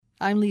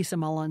I'm Lisa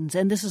Mullins,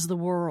 and this is The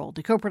World,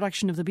 a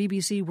co-production of the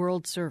BBC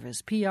World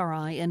Service,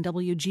 PRI, and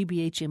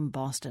WGBH in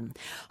Boston.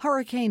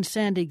 Hurricane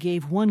Sandy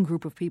gave one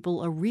group of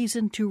people a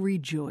reason to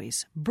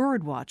rejoice,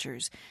 bird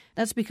watchers.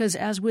 That's because,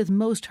 as with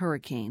most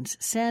hurricanes,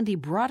 Sandy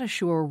brought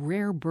ashore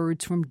rare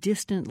birds from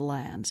distant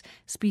lands,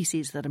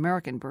 species that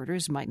American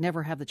birders might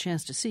never have the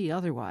chance to see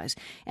otherwise.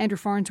 Andrew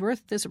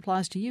Harnsworth, this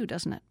applies to you,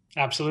 doesn't it?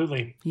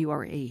 Absolutely. You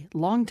are a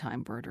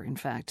longtime birder, in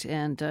fact,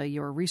 and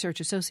you're a research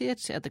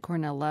associate at the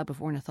Cornell Lab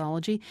of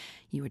Ornithology.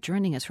 You are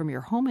joining us from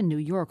your home in New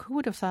York. Who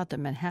would have thought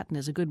that Manhattan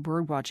is a good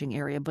bird-watching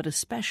area, but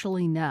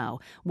especially now?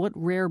 What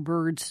rare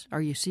birds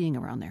are you seeing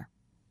around there?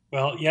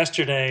 Well,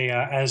 yesterday,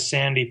 as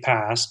Sandy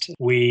passed,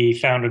 we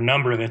found a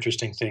number of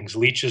interesting things.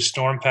 Leach's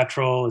storm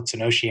petrel, it's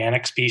an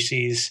oceanic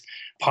species.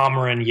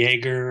 Pomeranian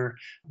jaeger,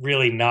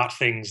 really not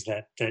things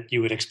that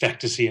you would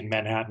expect to see in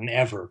Manhattan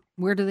ever.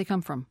 Where do they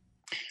come from?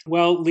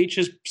 Well,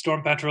 Leach's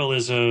storm petrel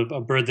is a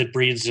bird that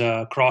breeds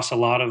across a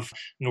lot of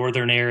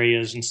northern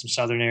areas and some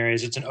southern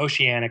areas. It's an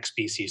oceanic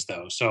species,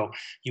 though, so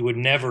you would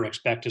never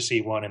expect to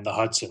see one in the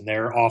Hudson.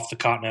 They're off the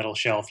continental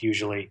shelf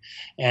usually.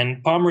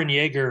 And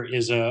Pomeranian jaeger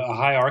is a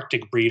high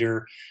Arctic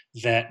breeder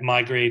that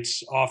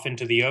migrates off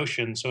into the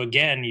ocean. So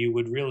again, you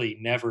would really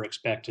never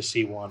expect to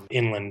see one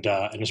inland,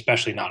 and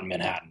especially not in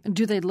Manhattan.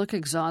 Do they look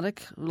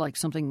exotic, like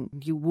something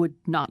you would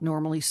not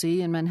normally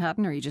see in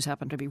Manhattan, or you just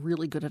happen to be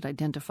really good at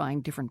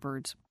identifying different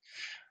birds?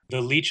 The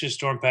Leach's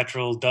storm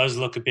petrel does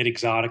look a bit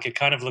exotic. It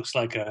kind of looks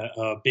like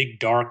a big,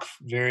 dark,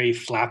 very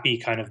flappy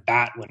kind of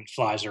bat when it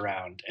flies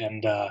around,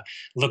 and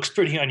looks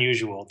pretty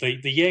unusual. The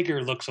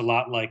Jaeger looks a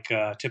lot like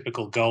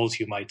typical gulls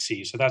you might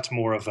see, so that's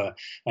more of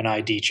an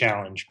ID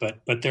challenge.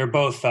 But they're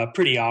both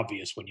pretty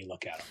obvious when you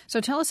look at them.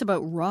 So tell us about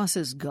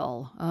Ross's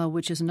gull,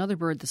 which is another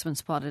bird that's been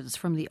spotted. It's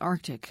from the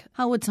Arctic.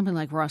 How would something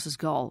like Ross's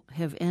gull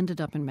have ended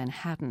up in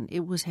Manhattan?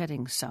 It was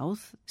heading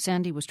south.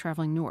 Sandy was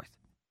traveling north.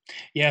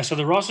 Yeah, so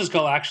the Ross's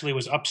gull actually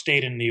was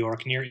upstate in New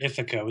York near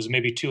Ithaca. It was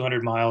maybe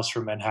 200 miles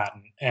from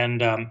Manhattan.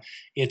 And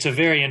it's a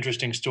very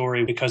interesting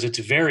story because it's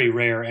very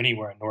rare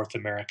anywhere in North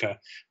America.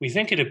 We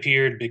think it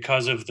appeared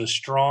because of the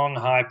strong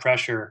high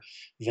pressure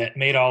that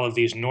made all of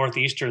these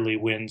northeasterly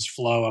winds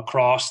flow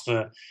across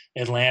the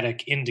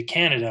Atlantic into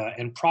Canada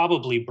and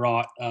probably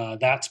brought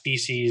that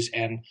species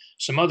and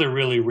some other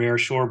really rare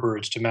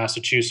shorebirds to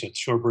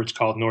Massachusetts, shorebirds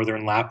called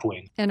northern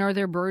lapwing. And are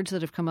there birds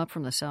that have come up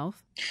from the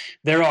south?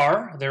 There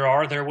are.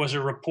 There was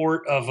a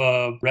report of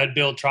a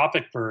red-billed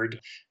tropic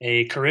bird,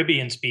 a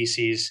Caribbean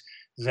species,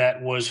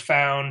 that was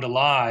found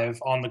alive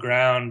on the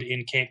ground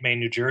in Cape May,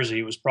 New Jersey.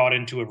 It was brought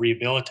into a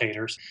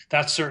rehabilitator.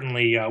 That's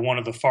certainly one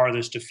of the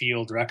farthest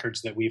afield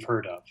records that we've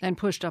heard of. And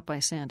pushed up by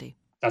Sandy.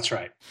 That's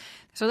right.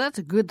 So that's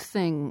a good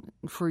thing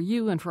for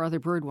you and for other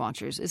bird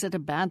watchers. Is it a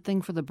bad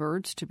thing for the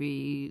birds to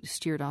be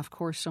steered off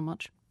course so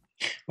much?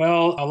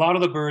 Well, a lot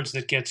of the birds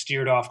that get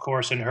steered off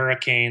course in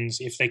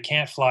hurricanes, if they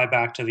can't fly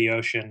back to the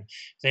ocean,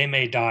 they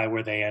may die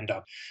where they end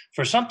up.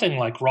 For something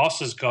like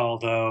Ross's gull,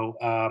 though,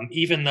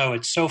 even though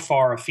it's so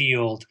far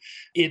afield,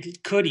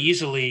 it could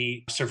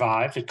easily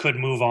survive. It could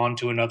move on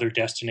to another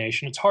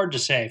destination. It's hard to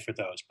say for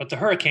those. But the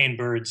hurricane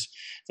birds,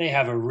 they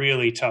have a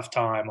really tough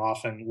time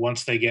often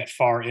once they get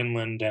far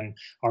inland and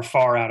are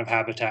far out of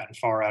habitat and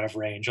far out of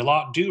range. A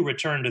lot do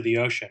return to the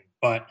ocean,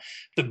 but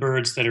the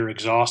birds that are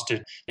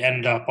exhausted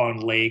end up on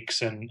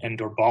lakes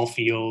and or ball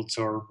fields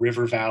or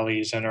river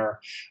valleys and are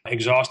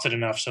exhausted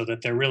enough so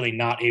that they're really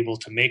not able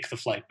to make the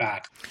flight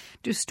back.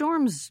 Do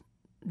storms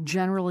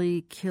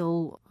generally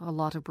kill a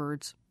lot of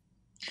birds?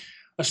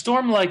 A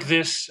storm like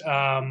this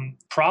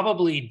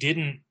probably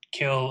didn't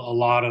kill a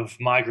lot of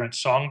migrant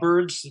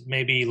songbirds,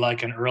 maybe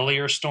like an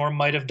earlier storm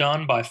might have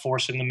done by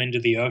forcing them into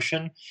the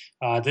ocean.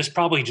 This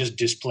probably just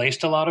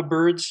displaced a lot of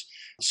birds.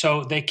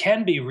 So they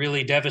can be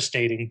really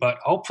devastating, but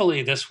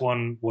hopefully this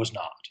one was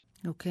not.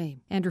 Okay.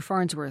 Andrew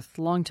Harnsworth,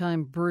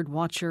 longtime bird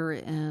watcher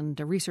and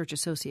a research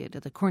associate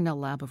at the Cornell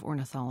Lab of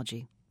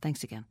Ornithology.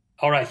 Thanks again.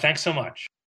 All right. Thanks so much.